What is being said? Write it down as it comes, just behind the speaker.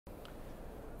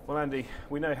Well, Andy,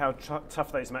 we know how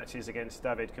tough those matches against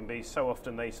David can be. So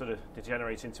often they sort of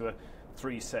degenerate into a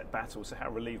three-set battle. So how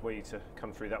relieved were you to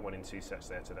come through that one in 2 sets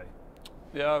there today?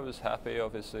 Yeah, I was happy.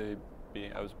 Obviously,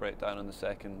 I was breakdown in the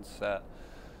second set.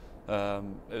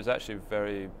 It was actually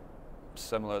very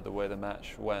similar the way the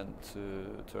match went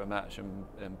to a match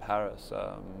in Paris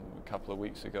a couple of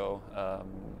weeks ago.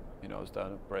 I was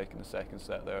down a break in the second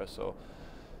set there, so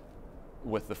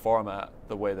with the format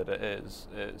the way that it is,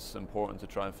 it's important to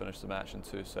try and finish the match in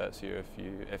 2 sets here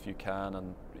if you can,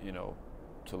 and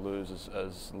to lose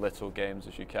as little games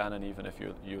as you can, and even if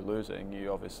you're losing,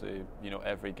 you obviously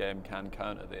every game can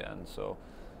count at the end. So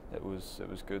it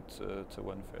was good to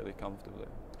win fairly comfortably.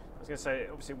 I was going to say,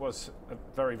 obviously it was a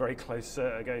very, very close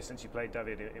ago since you played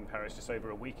David in Paris just over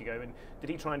a week ago. And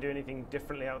did he try and do anything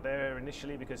differently out there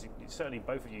initially? Because certainly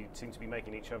both of you seem to be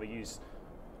making each other use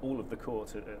all of the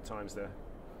court at times there.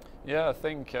 Yeah, I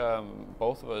think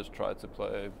both of us tried to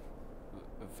play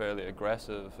fairly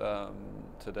aggressive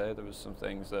today. There was some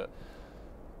things that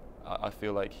I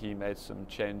feel like he made some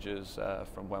changes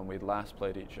from when we last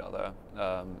played each other.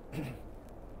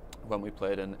 When we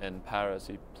played in Paris,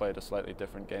 he played a slightly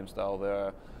different game style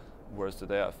there, whereas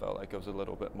today I felt like I was a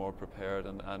little bit more prepared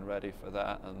and ready for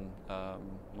that, and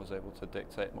was able to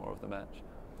dictate more of the match.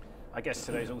 I guess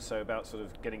today's also about sort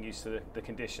of getting used to the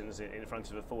conditions in front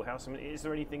of a full house. I mean, is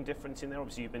there anything different in there?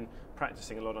 Obviously you've been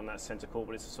practicing a lot on that centre court,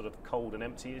 but it's sort of cold and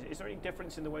empty. Is there any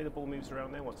difference in the way the ball moves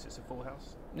around there once it's a full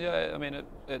house? Yeah, I mean,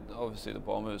 it obviously the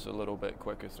ball moves a little bit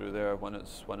quicker through there when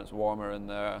it's warmer in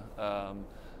there.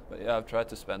 But yeah, I've tried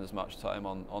to spend as much time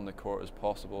on the court as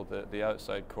possible. The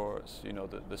outside courts,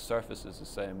 the surface is the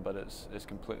same, but it's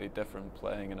completely different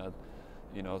playing in a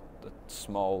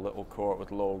small little court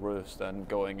with low roofs than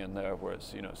going in there where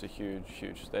it's it's a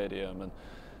huge stadium.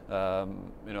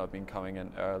 And I've been coming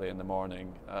in early in the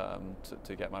morning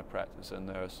to get my practice in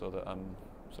there so that I'm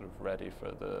sort of ready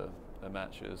for the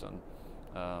matches, and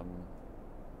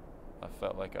I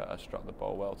felt like I struck the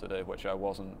ball well today, which I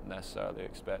wasn't necessarily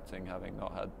expecting, having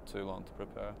not had too long to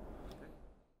prepare.